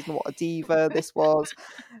 degrees and what a diva this was.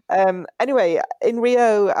 Anyway, in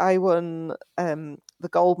Rio, I won the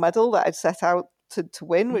gold medal that I'd set out to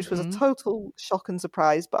win, which was a total shock and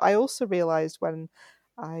surprise. But I also realised when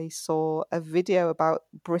I saw a video about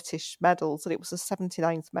British medals that it was the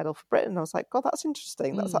 79th medal for Britain. I was like, God, that's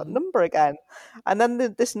interesting. That's that number again. And then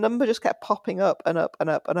this number just kept popping up and up and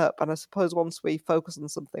up and up. And I suppose once we focus on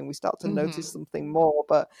something, we start to notice something more,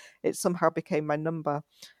 but it somehow became my number.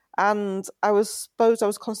 And I was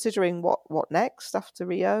considering what next after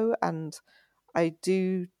Rio. And I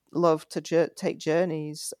do love to take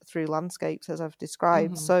journeys through landscapes, as I've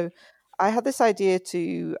described. So I had this idea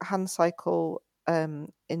to hand cycle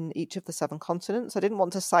in each of the 7 continents. I didn't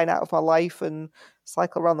want to sign out of my life and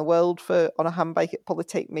cycle around the world on a handbike. It'd probably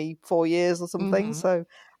take me 4 years or something. So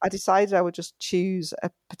I decided I would just choose a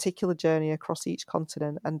particular journey across each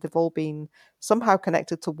continent, and they've all been somehow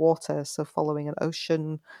connected to water. So following an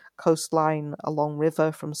ocean coastline, a long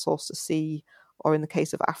river from source to sea, or in the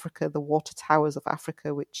case of Africa, the water towers of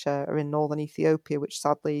Africa, which are in northern Ethiopia, which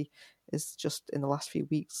sadly is just in the last few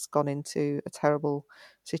weeks gone into a terrible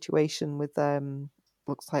situation with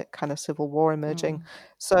looks like kind of civil war emerging.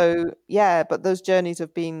 So yeah, but those journeys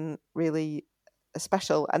have been really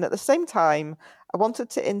special. And at the same time, I wanted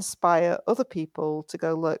to inspire other people to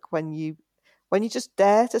go, look, when you just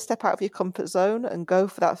dare to step out of your comfort zone and go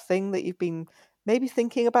for that thing that you've been maybe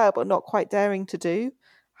thinking about but not quite daring to do,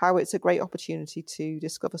 how it's a great opportunity to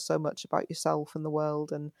discover so much about yourself and the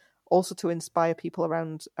world, and also to inspire people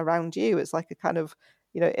around you. It's like a kind of,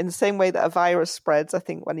 in the same way that a virus spreads, I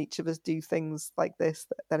think when each of us do things like this,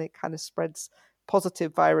 then it kind of spreads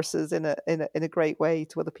positive viruses in a great way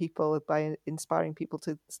to other people by inspiring people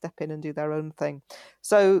to step in and do their own thing.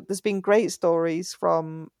 So there's been great stories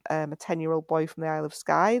from a 10-year-old boy from the Isle of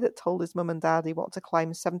Skye that told his mum and dad he wanted to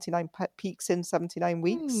climb 79 peaks in 79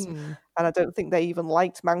 weeks. And I don't think they even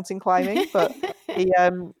liked mountain climbing, but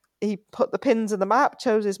he put the pins in the map,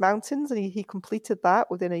 chose his mountains, and he completed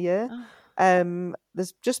that within a year.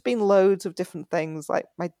 There's just been loads of different things. Like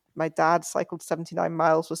my dad cycled 79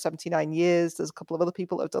 miles for 79 years. There's a couple of other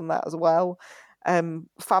people that have done that as well.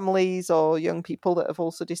 Families or young people that have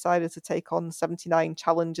also decided to take on 79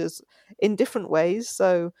 challenges in different ways.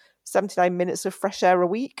 So 79 minutes of fresh air a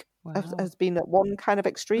week has been at one kind of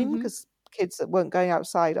extreme, because kids that weren't going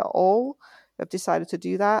outside at all have decided to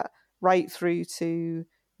do that, right through to,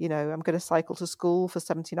 I'm going to cycle to school for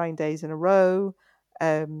 79 days in a row.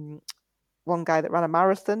 One guy that ran a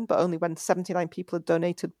marathon, but only when 79 people had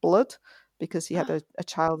donated blood, because he had a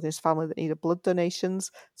child in his family that needed blood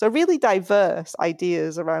donations. So really diverse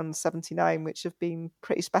ideas around 79, which have been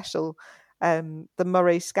pretty special. The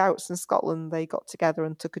Moray Scouts in Scotland, they got together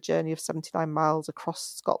and took a journey of 79 miles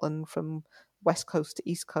across Scotland from west coast to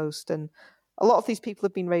east coast. And a lot of these people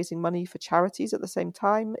have been raising money for charities at the same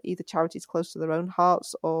time, either charities close to their own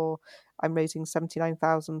hearts, or I'm raising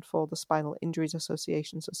 79,000 for the Spinal Injuries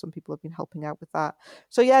Association. So some people have been helping out with that.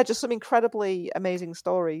 So yeah, just some incredibly amazing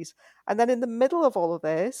stories. And then in the middle of all of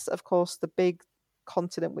this, of course, the big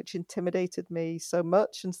continent which intimidated me so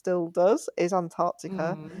much and still does is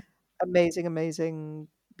Antarctica. Amazing, amazing,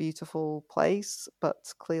 beautiful place,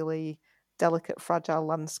 but clearly delicate, fragile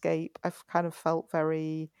landscape. I've kind of felt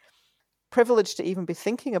very privileged to even be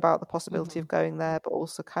thinking about the possibility of going there, but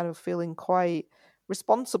also kind of feeling quite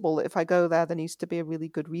responsible that if I go there needs to be a really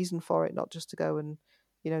good reason for it, not just to go and,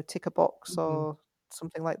 tick a box or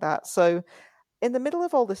something like that. So in the middle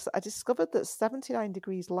of all this, I discovered that 79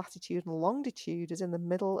 degrees latitude and longitude is in the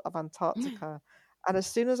middle of Antarctica. And as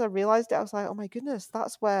soon as I realized it, I was like, oh my goodness,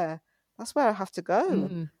 that's where I have to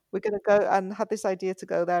go. We're going to go, and had this idea to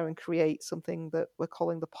go there and create something that we're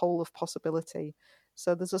calling the Pole of Possibility.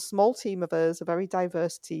 So there's a small team of us, a very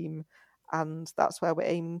diverse team, and that's where we're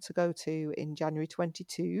aiming to go to in January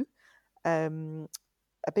 22.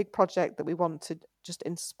 A big project that we want to just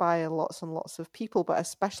inspire lots and lots of people, but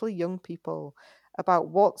especially young people, about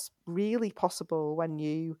what's really possible when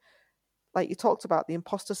you, like you talked about, the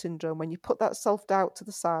imposter syndrome, when you put that self-doubt to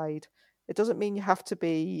the side. It doesn't mean you have to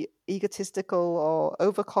be egotistical or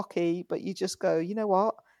over cocky, but you just go, you know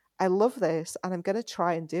what? I love this and I'm going to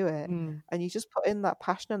try and do it. And you just put in that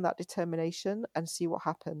passion and that determination and see what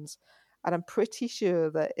happens. And I'm pretty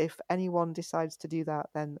sure that if anyone decides to do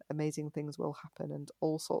that, then amazing things will happen and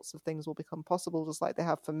all sorts of things will become possible, just like they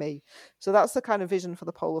have for me. So that's the kind of vision for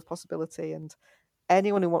the Pole of Possibility. And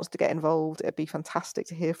anyone who wants to get involved, it'd be fantastic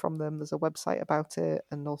to hear from them. There's a website about it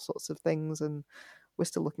and all sorts of things. And we're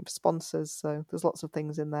still looking for sponsors. So there's lots of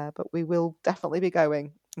things in there, but we will definitely be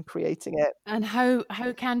going and creating it. And how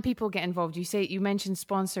can people get involved? You mentioned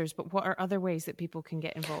sponsors, but what are other ways that people can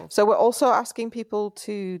get involved? So we're also asking people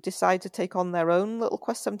to decide to take on their own little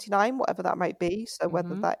Quest 79, whatever that might be. So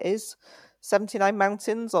whether that is 79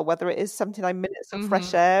 mountains or whether it is 79 minutes of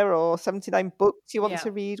fresh air or 79 books you want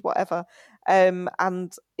to read, whatever.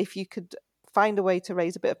 And if you could find a way to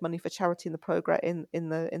raise a bit of money for charity in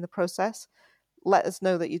the in the process, let us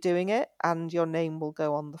know that you're doing it, and your name will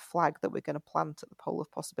go on the flag that we're going to plant at the Pole of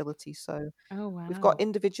Possibility. So we've got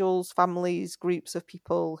individuals, families, groups of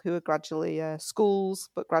people who are gradually schools,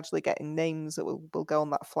 but gradually getting names that will go on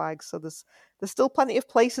that flag. So there's still plenty of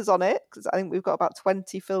places on it, because I think we've got about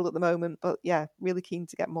 20 filled at the moment. But yeah, really keen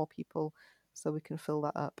to get more people so we can fill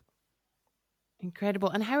that up. Incredible.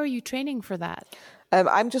 And how are you training for that?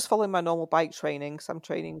 I'm just following my normal bike training. So I'm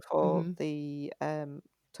training for Mm-hmm. the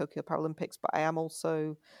Tokyo Paralympics, but I am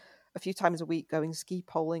also a few times a week going ski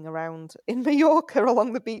poling around in Mallorca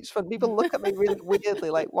along the beachfront. People look at me really weirdly,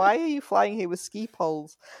 like, why are you flying here with ski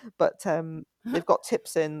poles? But they've got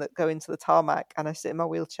tips in that go into the tarmac, and I sit in my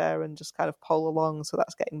wheelchair and just kind of pole along. So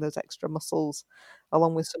that's getting those extra muscles,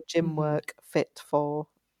 along with some gym Mm-hmm. work, fit for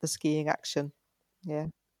the skiing action. Yeah.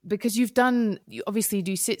 Because you obviously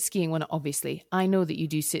do sit skiing. Well, not obviously, I know that you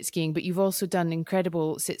do sit skiing, but you've also done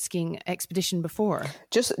incredible sit skiing expedition before.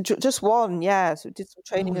 Just one, yeah. So did some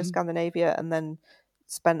training in Mm-hmm. Scandinavia and then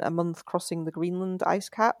spent a month crossing the Greenland ice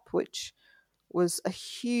cap, which was a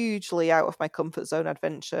hugely out of my comfort zone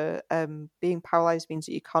adventure. Being paralyzed means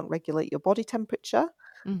that you can't regulate your body temperature,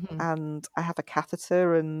 Mm-hmm. and I have a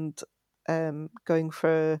catheter, and going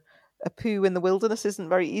for a poo in the wilderness isn't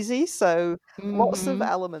very easy. So lots of Mm-hmm.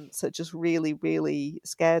 elements that just really, really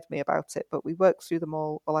scared me about it. But we worked through them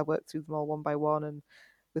all. Well, I worked through them all one by one, and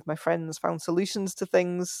with my friends found solutions to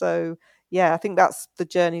things. So yeah, I think that's the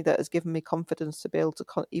journey that has given me confidence to be able to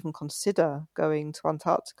even consider going to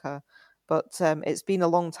Antarctica. But it's been a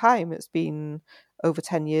long time. It's been over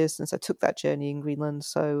 10 years since I took that journey in Greenland.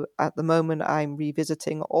 So at the moment, I'm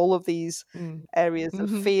revisiting all of these areas of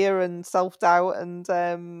Mm-hmm. fear and self-doubt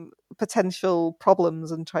and potential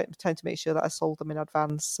problems, and trying to make sure that I solve them in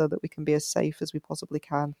advance so that we can be as safe as we possibly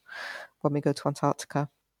can when we go to Antarctica.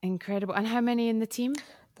 Incredible. And how many in the team?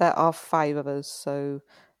 There are 5 of us. So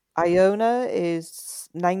Iona is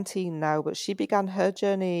 19 now, but she began her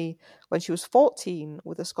journey when she was 14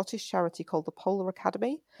 with a Scottish charity called the Polar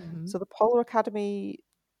Academy. Mm-hmm. So the Polar Academy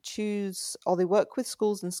they work with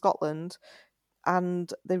schools in Scotland,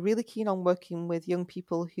 and they're really keen on working with young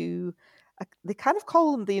people who they kind of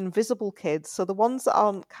call them the invisible kids. So the ones that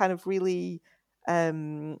aren't kind of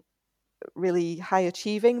um, really high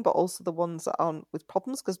achieving, but also the ones that aren't with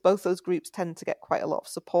problems, because both those groups tend to get quite a lot of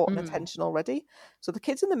support and attention already. So the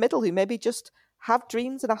kids in the middle who maybe just have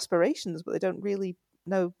dreams and aspirations, but they don't really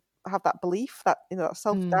have that belief, that that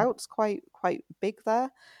self-doubt's quite big there.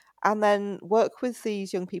 And then work with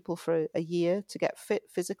these young people for a year to get fit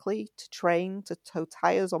physically, to train, to tow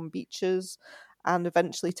tires on beaches, and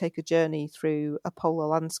eventually take a journey through a polar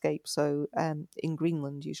landscape. So in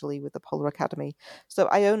Greenland, usually with the Polar Academy. So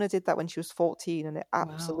Iona did that when she was 14, and it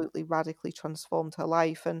absolutely radically transformed her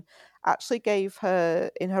life, and actually gave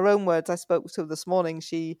her, in her own words, I spoke to her this morning,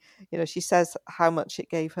 she says how much it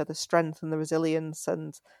gave her the strength and the resilience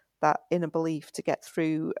and that inner belief to get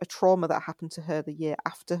through a trauma that happened to her the year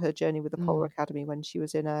after her journey with the Polar Academy, when she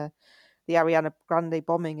was in the Ariana Grande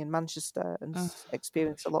bombing in Manchester and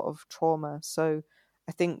experienced a lot of trauma. So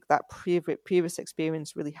I think that previous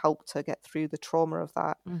experience really helped her get through the trauma of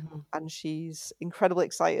that. Mm-hmm. And she's incredibly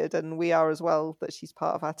excited, and we are as well, that she's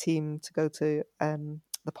part of our team to go to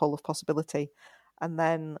the Pole of Possibility. And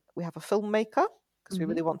then we have a filmmaker, because we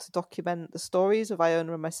really want to document the stories of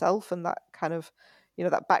Iona and myself, and that kind of,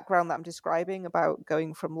 that background that I'm describing about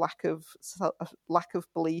going from lack of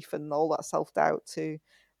belief and all that self-doubt to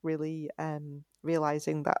really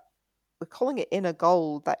realizing that we're calling it inner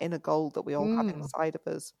gold, that inner gold that we all have inside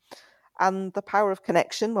of us. And the power of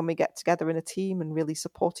connection when we get together in a team and really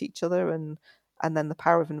support each other, and then the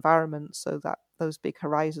power of environment, so that those big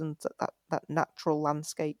horizons, that natural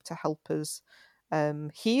landscape to help us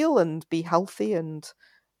heal and be healthy, and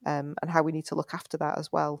how we need to look after that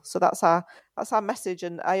as well. So that's our message.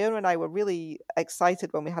 And Iona and I were really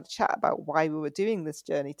excited when we had a chat about why we were doing this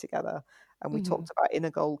journey together. And we talked about inner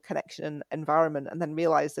gold, connection, and environment, and then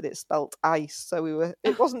realized that it spelt ice. So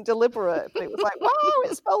it wasn't deliberate, but it was like, wow,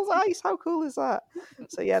 it spells ice. How cool is that?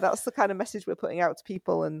 So yeah, that's the kind of message we're putting out to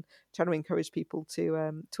people, and trying to encourage people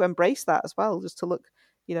to embrace that as well. Just to look,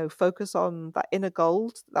 focus on that inner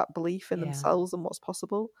gold, that belief in themselves and what's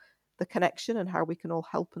possible, the connection and how we can all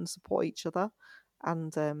help and support each other,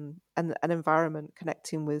 and an environment,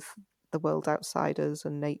 connecting with the world outside us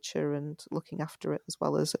and nature, and looking after it, as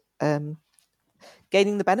well as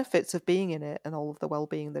gaining the benefits of being in it and all of the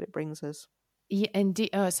well-being that it brings us. Yeah, indeed.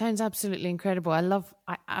 Oh, it sounds absolutely incredible.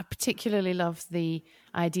 I particularly love the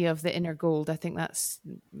idea of the inner gold. I think that's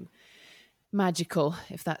magical,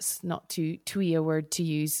 if that's not too twee a word to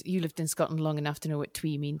use. You lived in Scotland long enough to know what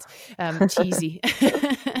twee means. Cheesy.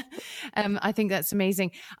 I think that's amazing.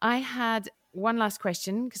 I had one last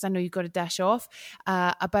question, because I know you've got to dash off,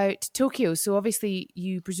 about Tokyo. So obviously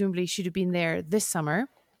you presumably should have been there this summer.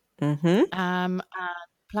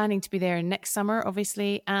 Planning to be there next summer,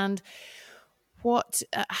 obviously. And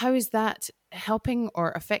how is that helping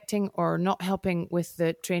or affecting or not helping with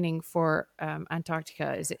the training for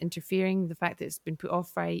Antarctica? Is it interfering, the fact that it's been put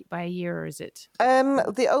off by a year, or is it?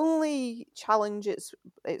 The only challenge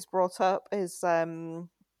it's brought up is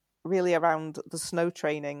really around the snow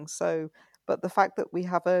training. But the fact that we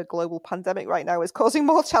have a global pandemic right now is causing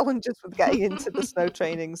more challenges with getting into the snow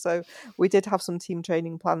training. So we did have some team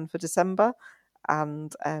training planned for December,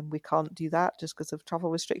 and we can't do that just because of travel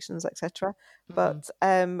restrictions, etc. But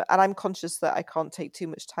and I'm conscious that I can't take too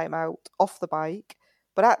much time out off the bike.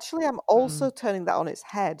 But actually, I'm also turning that on its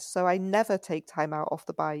head. So I never take time out off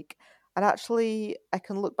the bike. And actually, I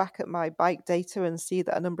can look back at my bike data and see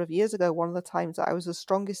that a number of years ago, one of the times that I was the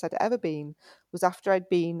strongest I'd ever been was after I'd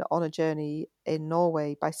been on a journey in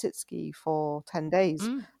Norway by sit ski for 10 days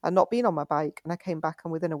and not been on my bike. And I came back,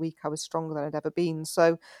 and within a week, I was stronger than I'd ever been.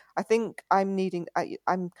 So I think I'm kind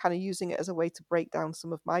of using it as a way to break down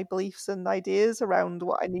some of my beliefs and ideas around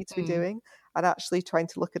what I need to be doing, and actually trying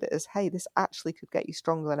to look at it as, hey, this actually could get you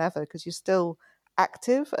stronger than ever because you're still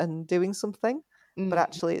active and doing something. But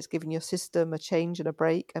actually it's giving your system a change and a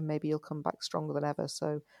break, and maybe you'll come back stronger than ever.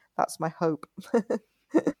 So that's my hope.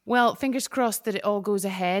 Well, fingers crossed that it all goes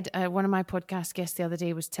ahead. One of my podcast guests the other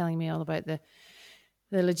day was telling me all about the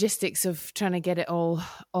logistics of trying to get it all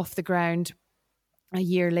off the ground a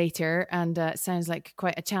year later, and it sounds like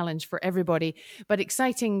quite a challenge for everybody, but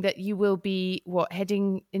exciting that you will be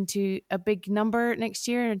heading into a big number next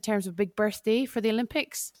year in terms of big birthday for the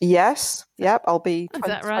Olympics. Yep, I'll be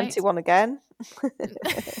 21 again.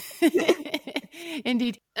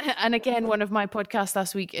 Indeed. And again, one of my podcasts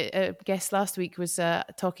last week, guest last week was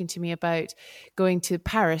talking to me about going to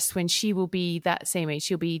Paris when she will be that same age.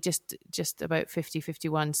 She'll be just about 50,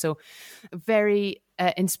 51. So very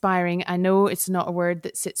inspiring. I know it's not a word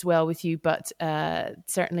that sits well with you, but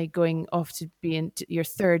certainly going off to be in your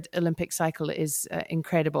third Olympic cycle is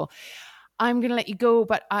incredible. I'm going to let you go,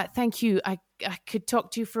 but thank you. I could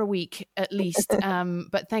talk to you for a week at least,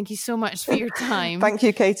 but thank you so much for your time. Thank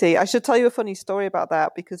you, Katie. I should tell you a funny story about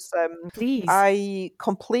that because please. I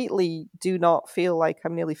completely do not feel like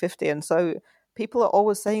I'm nearly 50, and so people are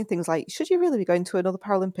always saying things like, should you really be going to another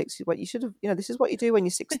Paralympics? What you should have, this is what you do when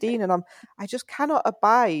you're 16. And I just cannot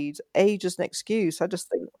abide age as an excuse. I just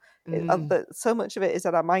think that so much of it is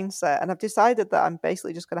at our mindset. And I've decided that I'm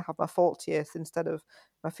basically just going to have my 40th instead of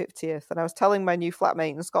my 50th. And I was telling my new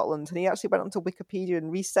flatmate in Scotland, and he actually went onto Wikipedia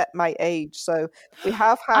and reset my age. So we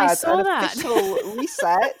have had an official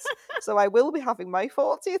reset. So I will be having my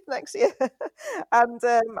 40th next year. And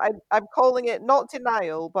I'm calling it not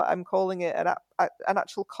denial, but I'm calling it an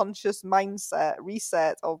actual conscious mindset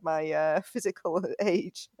reset of my physical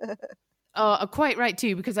age. Quite right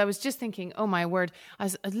too, because I was just thinking, oh my word, I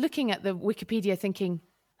was looking at the Wikipedia thinking,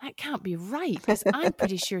 that can't be right, because I'm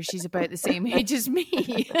pretty sure she's about the same age as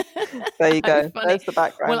me. There you go. There's the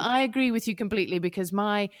background. Well, I agree with you completely, because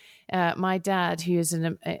my dad, who is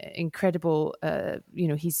an incredible,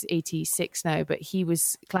 he's 86 now, but he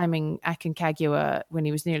was climbing Aconcagua when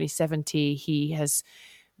he was nearly 70. He has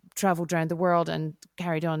traveled around the world and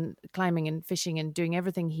carried on climbing and fishing and doing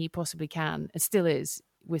everything he possibly can, and still is,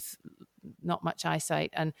 with not much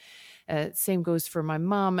eyesight. And same goes for my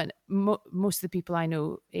mum, and most of the people I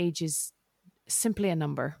know, age is simply a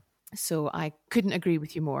number. So I couldn't agree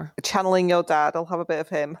with you more. Channeling your dad, I'll have a bit of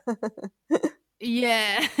him.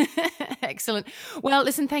 Yeah. Excellent. Well,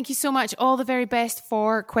 listen, thank you so much. All the very best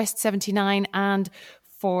for Quest 79 and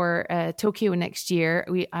for Tokyo next year.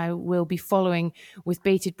 I will be following with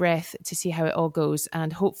bated breath to see how it all goes,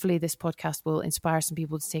 and hopefully this podcast will inspire some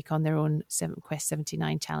people to take on their own Quest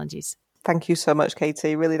 79 challenges. Thank you so much,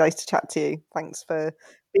 Katie. Really nice to chat to you. Thanks for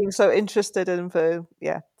being so interested and for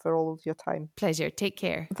all of your time. Pleasure. Take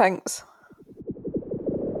care. Thanks.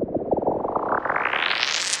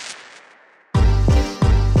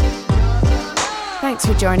 Thanks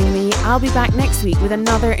for joining me. I'll be back next week with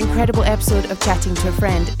another incredible episode of Chatting to a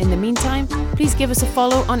Friend. In the meantime, please give us a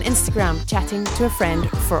follow on Instagram, Chatting to a Friend,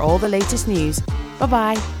 for all the latest news.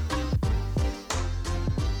 Bye-bye.